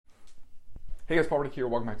Hey guys, Paul Riddick here.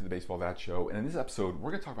 Welcome back to the Baseball That Show. And in this episode,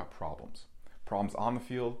 we're going to talk about problems. Problems on the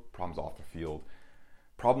field, problems off the field,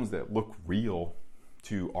 problems that look real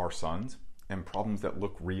to our sons, and problems that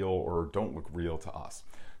look real or don't look real to us.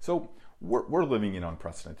 So we're living in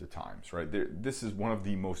unprecedented times, right? This is one of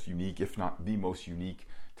the most unique, if not the most unique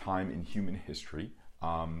time in human history,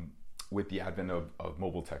 with the advent of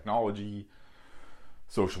mobile technology,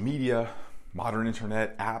 social media, modern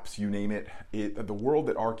internet, apps, you name it. The world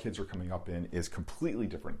that our kids are coming up in is completely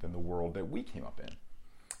different than the world that we came up in.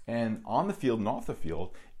 And on the field and off the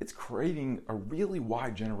field, it's creating a really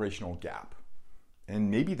wide generational gap,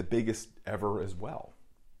 and maybe the biggest ever as well.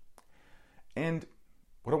 And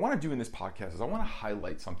what I want to do in this podcast is I want to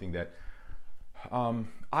highlight something that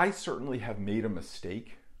I certainly have made a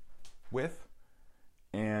mistake with,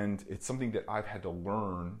 and it's something that I've had to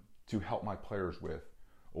learn to help my players with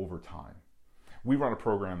over time. We run a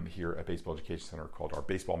program here at Baseball Education Center called our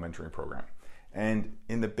Baseball Mentoring Program. And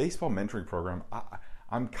in the Baseball Mentoring Program,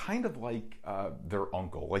 I'm kind of like their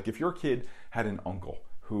uncle. Like if your kid had an uncle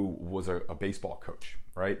who was a baseball coach,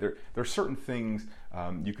 right? There are certain things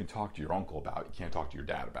you can talk to your uncle about, you can't talk to your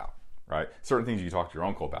dad about, right? Certain things you can talk to your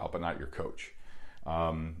uncle about, but not your coach.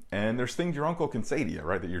 And there's things your uncle can say to you,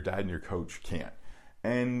 right, that your dad and your coach can't.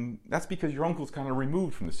 And that's because your uncle's kind of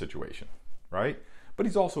removed from the situation, right? But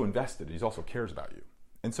he's also invested, he also cares about you.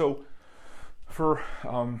 And so for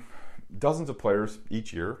dozens of players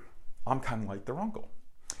each year, I'm kind of like their uncle.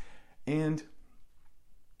 And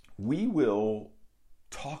we will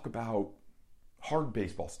talk about hard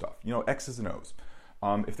baseball stuff, X's and O's.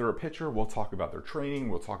 If they're a pitcher, we'll talk about their training,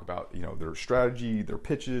 we'll talk about, their strategy, their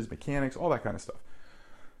pitches, mechanics, all that kind of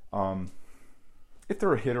stuff. If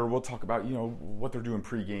they're a hitter, we'll talk about, what they're doing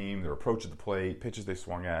pregame, their approach at the plate, pitches they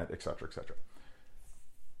swung at, et cetera, et cetera.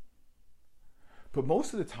 But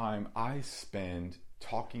most of the time I spend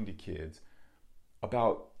talking to kids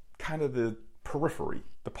about kind of the periphery,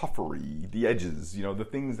 the puffery, the edges, the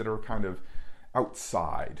things that are kind of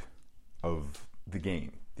outside of the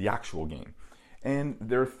game, the actual game. And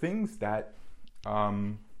there are things that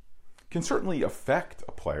can certainly affect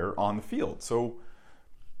a player on the field. So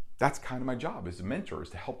that's kind of my job as a mentor, is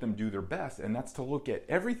to help them do their best, and that's to look at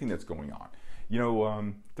everything that's going on.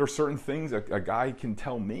 There are certain things a guy can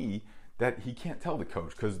tell me that he can't tell the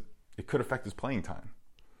coach because it could affect his playing time,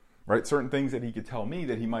 right? Certain things that he could tell me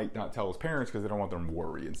that he might not tell his parents because they don't want them to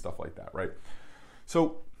worry and stuff like that, right?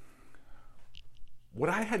 So what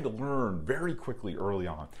I had to learn very quickly early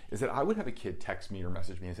on is that I would have a kid text me or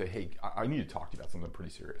message me and say, hey, I need to talk to you about something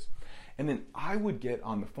pretty serious. And then I would get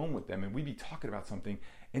on the phone with them and we'd be talking about something,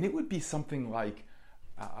 and it would be something like,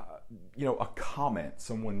 a comment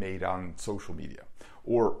someone made on social media,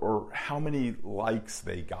 or how many likes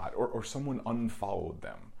they got, or someone unfollowed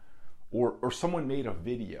them, or someone made a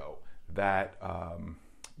video that,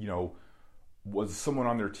 was someone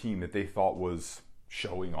on their team that they thought was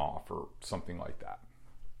showing off or something like that.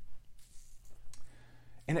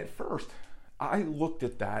 And at first, I looked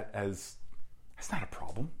at that as, that's not a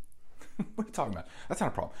problem. What are you talking about? That's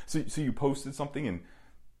not a problem. So you posted something and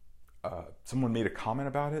someone made a comment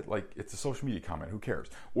about it, like it's a social media comment, who cares?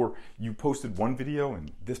 Or you posted one video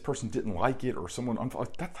and this person didn't like it, or someone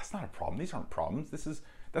unfollowed. That's not a problem. These aren't problems.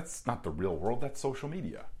 That's not the real world. That's social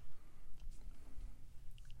media.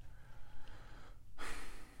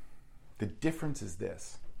 The difference is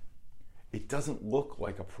this: it doesn't look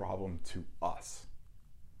like a problem to us,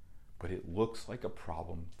 but it looks like a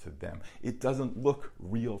problem to them. It doesn't look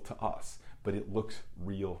real to us, but it looks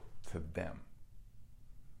real to them.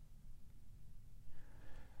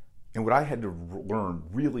 And what I had to learn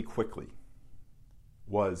really quickly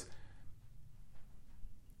was,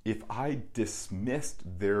 if I dismissed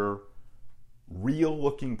their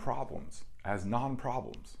real-looking problems as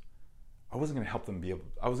non-problems, I wasn't going to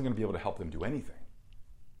be able to help them do anything.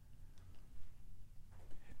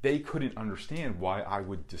 They couldn't understand why I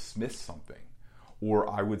would dismiss something, or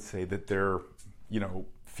I would say that their,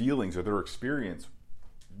 feelings or their experience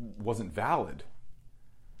wasn't valid.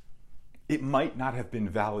 It might not have been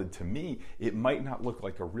valid to me. It might not look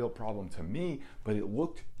like a real problem to me, but it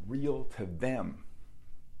looked real to them.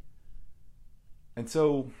 And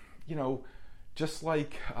so, just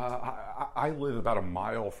like I live about a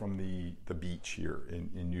mile from the beach here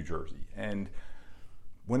in New Jersey. And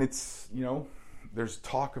when it's, there's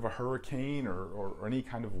talk of a hurricane or any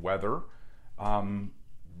kind of weather,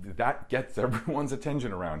 that gets everyone's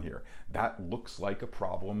attention around here. That looks like a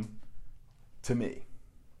problem to me.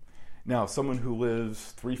 Now, someone who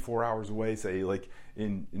lives 3-4 hours away, say like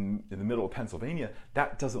in the middle of Pennsylvania,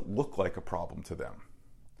 that doesn't look like a problem to them.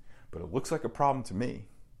 But it looks like a problem to me.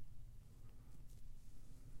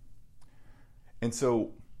 And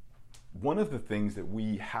so one of the things that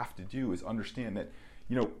we have to do is understand that,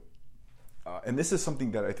 and this is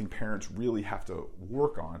something that I think parents really have to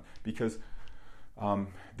work on, because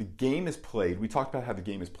the game is played. We talked about how the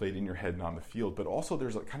game is played in your head and on the field, but also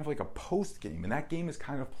there's kind of like a post game, and that game is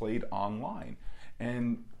kind of played online.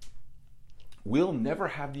 And we'll never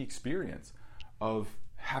have the experience of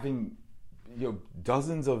having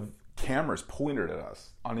dozens of cameras pointed at us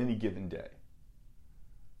on any given day.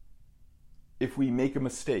 If we make a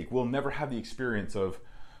mistake, we'll never have the experience of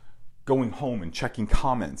going home and checking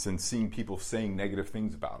comments and seeing people saying negative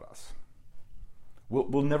things about us.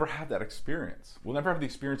 We'll never have that experience. We'll never have the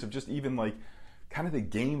experience of just even kind of the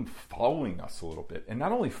game following us a little bit. And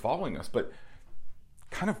not only following us, but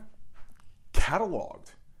kind of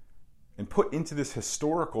cataloged and put into this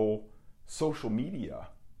historical social media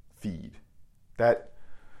feed that,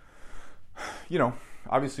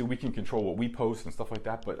 obviously we can control what we post and stuff like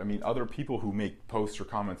that, but I mean, other people who make posts or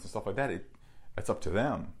comments and stuff like that, it's up to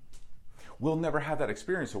them. We'll never have that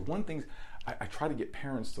experience. So one thing I try to get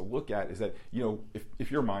parents to look at is that, if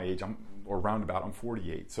you're my age, I'm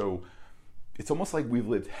 48. So it's almost like we've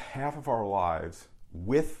lived half of our lives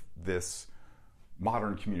with this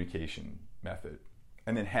modern communication method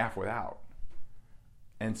and then half without.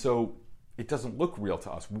 And so it doesn't look real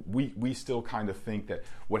to us. We still kind of think that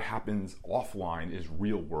what happens offline is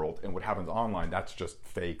real world, and what happens online, that's just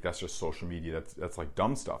fake, that's just social media, that's like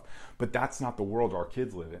dumb stuff. But that's not the world our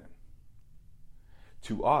kids live in.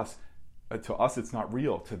 To us, it's not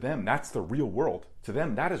real. To them, that's the real world. To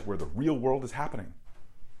them, that is where the real world is happening.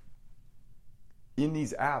 In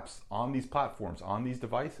these apps, on these platforms, on these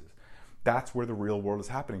devices, that's where the real world is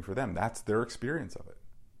happening for them. That's their experience of it.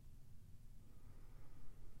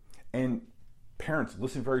 And parents,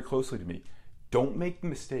 listen very closely to me. Don't make the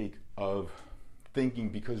mistake of thinking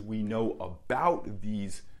because we know about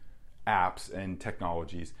these apps and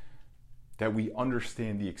technologies that we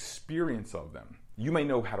understand the experience of them. You may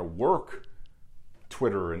know how to work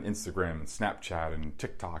Twitter and Instagram and Snapchat and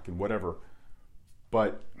TikTok and whatever,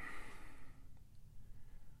 but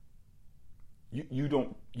you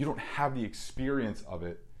don't have the experience of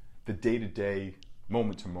it, the day-to-day,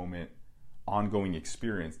 moment-to-moment, ongoing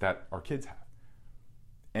experience that our kids have.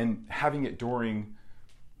 And having it during,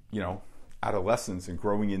 adolescence and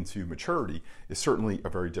growing into maturity is certainly a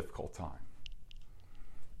very difficult time.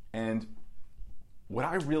 And what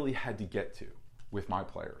I really had to get to with my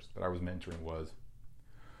players that I was mentoring was,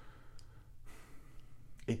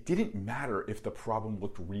 it didn't matter if the problem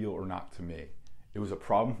looked real or not to me. It was a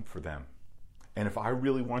problem for them. And if I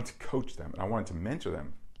really wanted to coach them and I wanted to mentor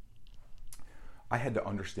them, I had to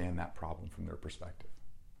understand that problem from their perspective.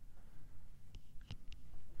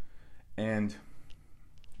 And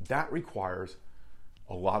that requires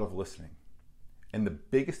a lot of listening. And the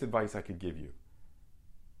biggest advice I could give you,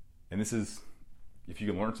 and this is, if you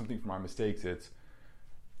can learn something from my mistakes, it's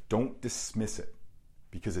don't dismiss it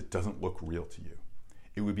because it doesn't look real to you.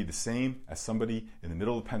 It would be the same as somebody in the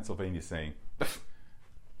middle of Pennsylvania saying, a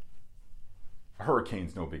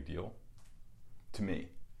hurricane's no big deal to me,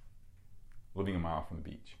 living a mile from the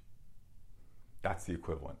beach. That's the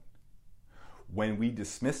equivalent. When we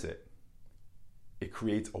dismiss it, it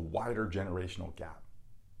creates a wider generational gap.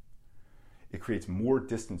 It creates more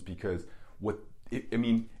distance because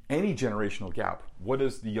any generational gap, what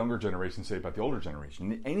does the younger generation say about the older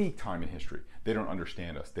generation? In any time in history, they don't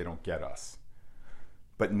understand us, they don't get us.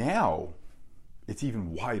 But now, it's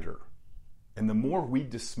even wider. And the more we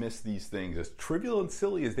dismiss these things, as trivial and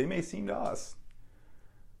silly as they may seem to us,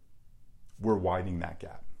 we're widening that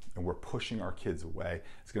gap. And we're pushing our kids away.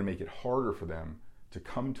 It's going to make it harder for them to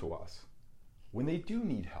come to us when they do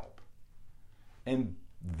need help. And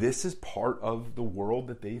this is part of the world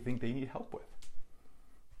that they think they need help with.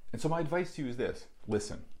 And so my advice to you is this: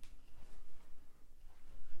 listen.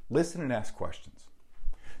 Listen and ask questions.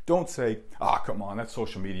 Don't say, come on, that's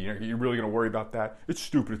social media. You're really going to worry about that? It's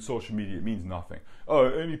stupid, it's social media, it means nothing.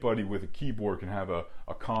 Anybody with a keyboard can have a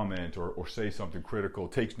comment or say something critical.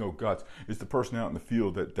 It takes no guts. It's the person out in the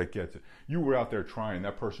field that gets it. You were out there trying,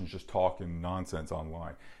 that person's just talking nonsense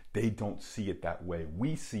online. They don't see it that way.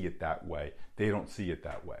 We see it that way. They don't see it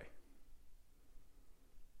that way.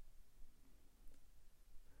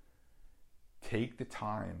 Take the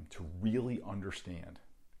time to really understand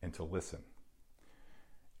and to listen.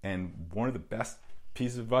 And one of the best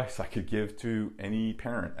pieces of advice I could give to any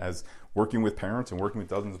parent, as working with parents and working with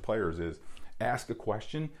dozens of players, is ask a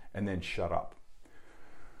question and then shut up.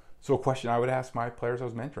 So a question I would ask my players I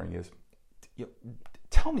was mentoring is,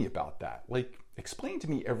 tell me about that. Like, explain to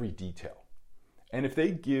me every detail. And if they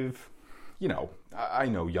give, I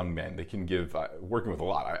know young men, they can give, working with a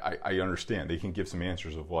lot, I understand, they can give some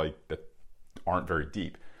answers of like, that aren't very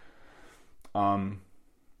deep.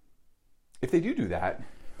 If they do that,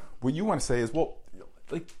 what you want to say is, well,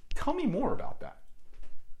 like, tell me more about that.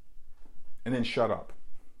 And then shut up.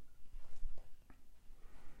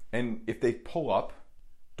 And if they pull up,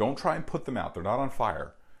 don't try and put them out. They're not on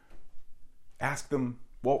fire. Ask them,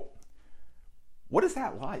 well, what is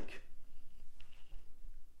that like?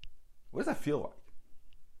 What does that feel like?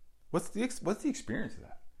 What's the experience of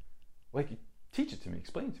that? Like, teach it to me,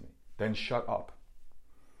 explain it to me. Then shut up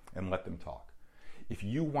and let them talk. If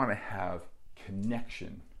you want to have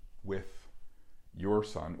connection with your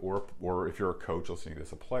son, or if you're a coach listening to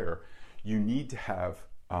this, a player, you need to have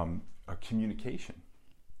a communication.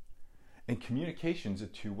 And communication's a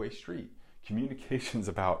two-way street. Communication's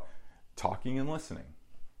about talking and listening.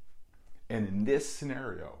 And in this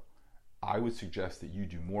scenario, I would suggest that you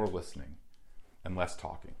do more listening and less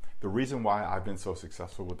talking. The reason why I've been so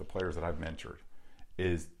successful with the players that I've mentored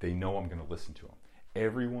is they know I'm going to listen to them.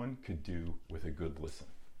 Everyone could do with a good listen.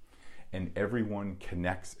 And everyone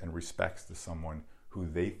connects and respects to someone who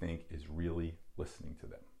they think is really listening to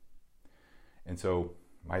them. And so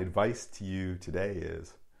my advice to you today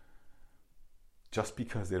is, just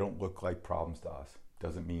because they don't look like problems to us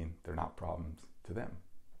doesn't mean they're not problems to them.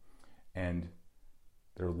 And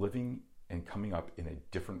they're living and coming up in a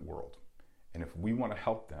different world. And if we want to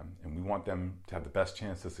help them and we want them to have the best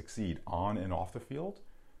chance to succeed on and off the field,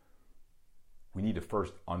 we need to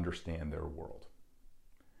first understand their world.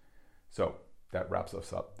 So that wraps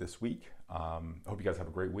us up this week. I hope you guys have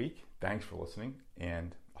a great week. Thanks for listening,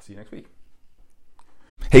 and I'll see you next week.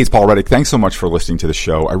 Hey, it's Paul Reddick. Thanks so much for listening to the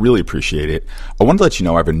show. I really appreciate it. I wanted to let you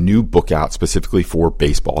know I have a new book out specifically for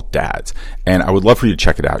baseball dads, and I would love for you to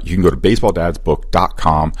check it out. You can go to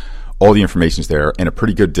baseballdadsbook.com. All the information is there, and a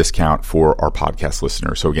pretty good discount for our podcast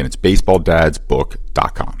listeners. So again, it's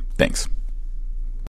baseballdadsbook.com. Thanks.